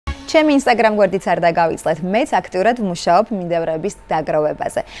ჩემი Instagram გვერდიც არ დაგავიწყდეთ, მეც აქტიურად ვმუშაობ მინდევრების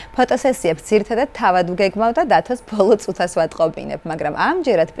დაგროვებაზე. ფოტოსესიებს ძირითადად თავად ვგეგმავ და დათოს ბოლო წუთას ვატყობინებ, მაგრამ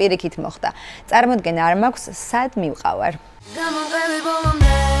ამჯერად პირიქით მოხდა. წარმოდგენა არ მაქვს, სად მივყავარ.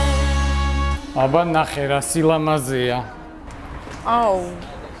 აბა ნახე რა სილამაზეა. აუ.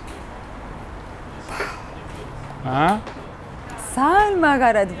 სან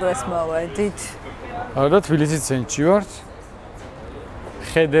მაგარად ბროს მოვედით. და თბილისის ცენტრში ვართ.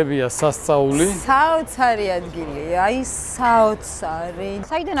 ხედებია სასწაული. საოცარი ადგილია, აი საოცარი.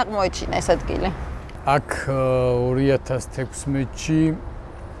 საიდან აღმოეჩინა ეს ადგილი? აქ 2016-ში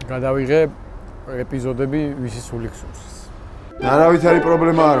გადავიღე ეპიზოდები ვისი სული ხსოვს. არავით არის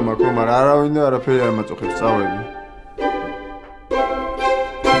პრობლემა არ მაქვს, მაგრამ არავინ და არაფერი არ მაწუხებს, წავედი.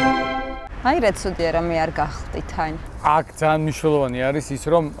 აი რა ცუდია რომ მე არ გახდით აი. აქ ძალიან მნიშვნელოვანი არის ის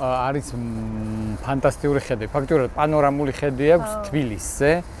რომ არის ფანტასტიკური ხედი. ფაქტობრივად პანორამული ხედი აქვს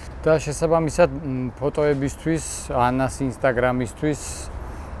თბილისზე და შესაბამისად ფოტოებისთვის, ანნას ინსტაგრამისთვის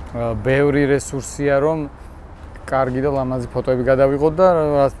ბევრი რესურსია რომ კარგი და ლამაზი ფოტოები გადავიღოთ და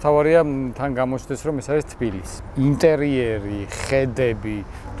რაც თავარია თან გამოჩნდეს რომ ეს არის თბილისი. ინტერიერი, ხედები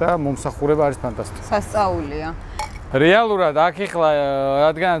და მომსახურება არის ფანტასტიკური. სასწაულია. რეალურად აქ ეხლა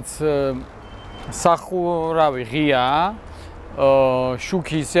რადგანაც სახურავი ღიაა,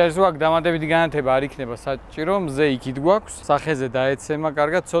 შუქი ისე არის რომ აქ დამატებითი განათება არ იქნება საჭირო, მზე იქით გვაქვს, სახეზე დაეცემა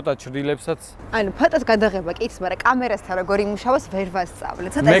კარგად, ცოტა ჩრდილებსაც. ანუ ფოტოს გადაღება კიც, მაგრამ კამერასთან როგორ იმუშავოს ვერ ვასწავლე.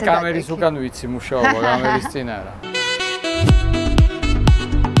 ცოტა მე კამერის უკან ვიცი მუშაობა, კამერის წინ არა.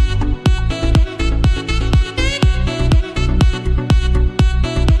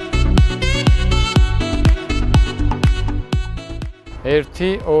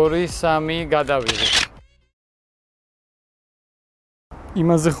 ერთი, ორი, სამი გადავიღე.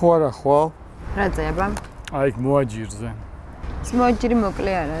 იმაზე ხო არა ხვალ? რა ძება? აი მოაჯირზე. ის მოაჯირი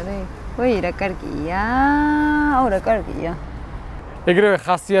მოკლე არ არის? ვაი რა კარგია. აუ რა კარგია. ეგრევე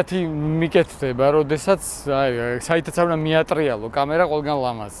ხასიათი მიკეთდება, როდესაც აი საითაც არ უნდა მიატრიალო, კამერა ყველგან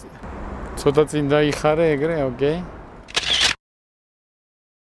ლამაზია. ცოტა წინ დაიხარე ეგრე, ოკეი.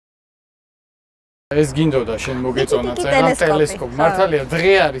 ეს გინდოდა შენ მოგეწონა წერა ტელესკოპი. მართალია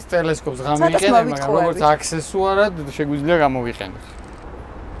დღე არის ტელესკოპს გამიიყენე, მაგრამ როგორც აქსესუარად შეგვიძლია გამოვიყენო.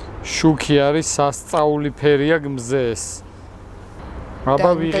 შუქი არის სასწაული ფერია გმზეს.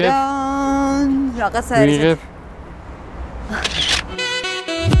 აბა ვიღებ. რაღაცა არის. ვიღებ.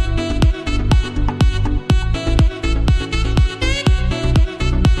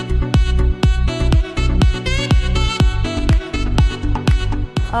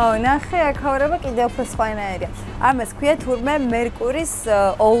 აუ ნახე აქავრება კიდევ უფრო სხვანაირია. ამას ქვია თურმე მერკურის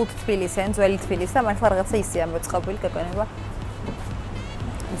old თბილისი, ან ძველი თბილისი და მართლა რაღაცა ისეა მოწყობილი გეკონება.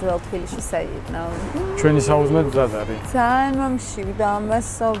 ძველ თბილისში საერთოდ. ჩვენი საუზმე მზად არის. ძალიან მომშვიდა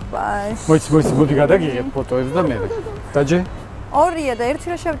ამასობაში. მოდი გადაგიღებ ფოტოებს და მე. დაჯე? ორია და ერთი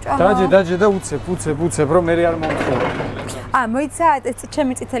რა შევჭამო. დაჯე და უცებ რომ მე არ მომხდარა. მოიცა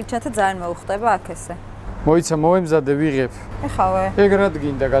ჩემი წითელი ჩათა ძალიან მოუხდება აქ ესე. მოიცა მოვემზადე ვიღებ. ეხავე. ეგ რა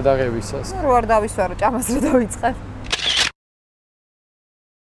გინდა გადაღებისას. რო არ დავისვარო, ჭამას რო დავიწყებ.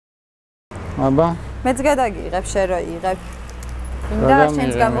 აბა. მეც გადაგიღებ, შენ რო იღებ. გინდა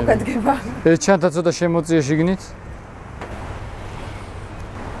შენს გამოგადგება. ეს ჩანთა ცოტა შემოწია შიგნით.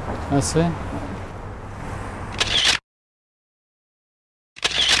 ასე.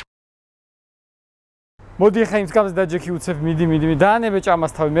 მოდი ხა იმ სკამს დაჯექი უცებ, მიდი, დაანებე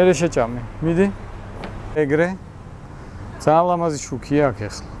ჭამას თავი, მე შეჭამე. მიდი. ეგრე. ძალიან ლამაზი შუქია აქ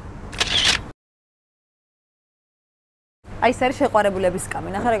ახლა. აი ეს არის შეყვარებულების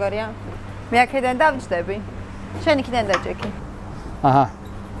სკამი, ნახე როგორია. მე აქედან დავჯდები. შენ იქიდან დაჯექი. აჰა.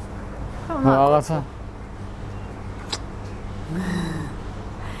 რაღაცა.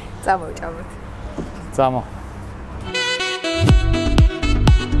 წამოვჭამოთ. წამო.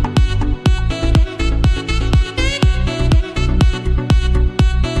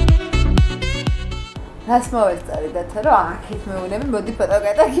 რას მოვეწარი დათო რომ აქეთ მეუნები მოდი ფოტო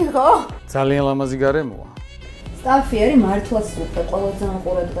გადაგიღო. ძალიან ლამაზი გარემოა. სტაფი არის მართლა სუპერ, ყველა ძალიან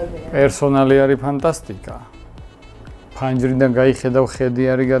ყურადღებია. პერსონალი არის ფანტასტიკა. ფანჯრიდან გაიხედავ ხედი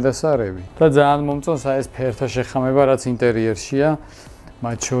არის გადასარევი. და ძალიან მომწონს ეს ფერთა შეხამება რაც ინტერიერშია.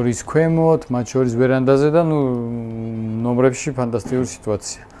 მათ შორის ქვემოთ, მათ შორის ვერანდაზე და ნომრებში ფანტასტიკური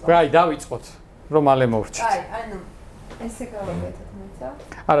სიტუაცია. აი დავიწყოთ რომ მალე მოვრჩით. ანუ ესე გავაკეთოთ მეცა.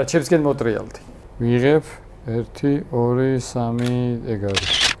 არა, ჩემსკენ მოტრიალდი. ვიღებ 1 2 3 ეგ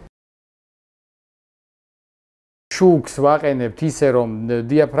არის. შუქს ვაყენებთ ისე რომ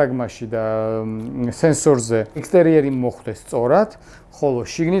დიაფრაგმაში და სენსორზე ექსტერიერი მოხვდეს სწორად, ხოლო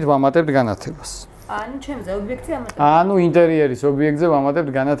შიგნით ვამატებთ განათებას. ანუ ჩემზე ობიექტზე ამატებ. ანუ ინტერიერის ობიექტზე ვამატებთ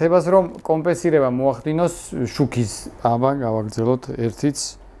განათებას, რომ კომპენსირება მოახდინოს შუქის. აბა, გავაგრძელოთ ერთიც.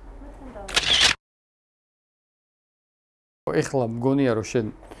 ეხლა მგონია რომ შენ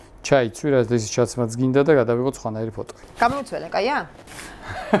ჩაიცვი, რაც ეს ჩაცმაც გინდა და გადავიღოთ სხვანაირი ფოტო. გამოვიცვალე, კაია?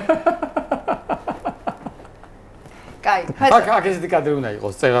 კაი, აქ ესეთი კადრი უნდა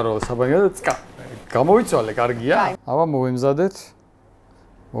იყოს, წეღარო საბანია და წკა. გამოვიცვალე, კარგია? აბა მოვემზადეთ.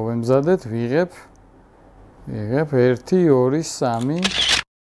 ვიღებ 1 2 3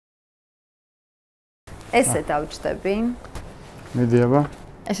 ესე დავჭდები. მიდი აბა.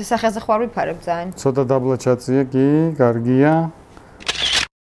 ესე სახეზე ხوار ვიფარებ ძალიან. ცოტა დაბლა ჩაწია, კი, კარგია.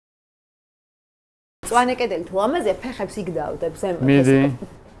 მწვანე კედელი თუ ლამაზია, ფეხებს იქ დავდებ ზემოთ. მიდი.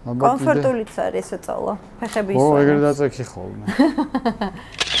 კომფორტულიც არის ესე წავალ. ფეხები ისვენ. ო, ეგრე დაწექი ხოლმე.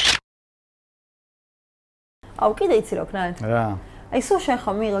 აუ, კიდე იცი რა ვქნა? რა. აი, სულ შენ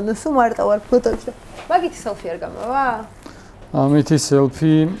ხომ მიიღო, ნუ სულ მარტო ვარ ფოტოებში. მაგითი სელფი არ გამოვა? ამითი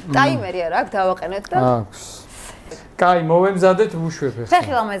სელფი. ტაიმერი არა აქვს დავაყენეთ და. აქვს. კაი, მოვემზადეთ უშვებ ახლა.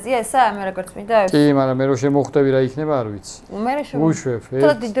 ფეხი ლამაზია ესა, მე როგორც მინდა. კი, მაგრამ მე რო შემოხვდები რა იქნება, არ ვიცი. მე რა უშვებ.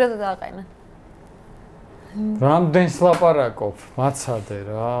 თო დიდ დროზე დააყენა. რამდენს ლაპარაკობ? მაცადე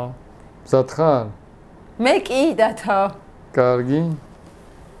რა. მზად ხარ? მე კი დათო. კარგი.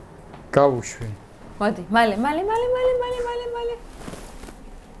 გავუშვი. მოდი, მალე.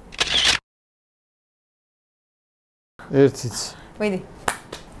 ერთიც. მიდი.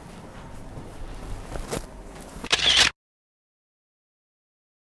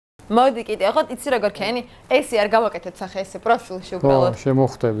 მოდი კიდე, ხო იცი როგორ ქენი? ესი არ გავაკეთეთ სახე ესე პროფილში უბრალოდ.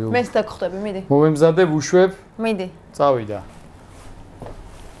 შემოხვდები. მეც დაგხვდები, მიდი. მოვემზადებ, უშვებ. მიდი. წავიდა.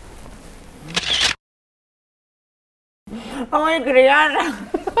 ამიგრიანა.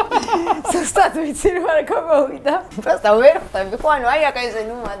 სუსტად ვიცი რომ არ გამოვიდა. პროსტა ვერ ხვდები, ხო ანუ აი აკა ესე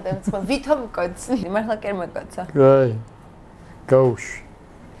ნუ მანდემ სხვა ვითომ კოცი. მართლა კერ მეკოცა. კაი. გაუშვი.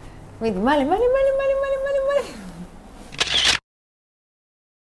 მიდი, მალე.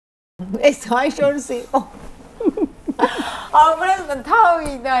 ეს აი შორს იყო. აბრაზდა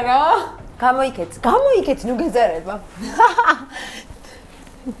თავიდა რა. გამოიქეც, ნუ გეზარება.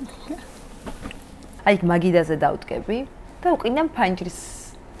 აი მაგიდაზე დავდგები და უკინდან ფანჯრის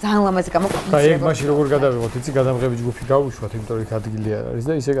ძალიან ლამაზი გამოყვება. კაი, ეგ მაშინ როგორ გადავიღოთ? იცი, გადამღები ჯგუფი გავუშვათ, იმიტომ რომ იქ ადგილი არ არის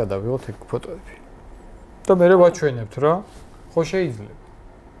და ისე გადავიღოთ ეგ ფოტოები. და მე ვაჩვენებთ რა. ხო შეიძლება.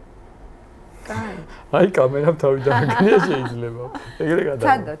 კაი. აი კამერამ თავიდან აგნია შეიძლება. ეგრე გადავიღოთ.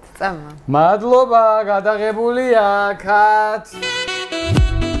 ცადოთ, წამა. მადლობა, გადაღებულია, კატ.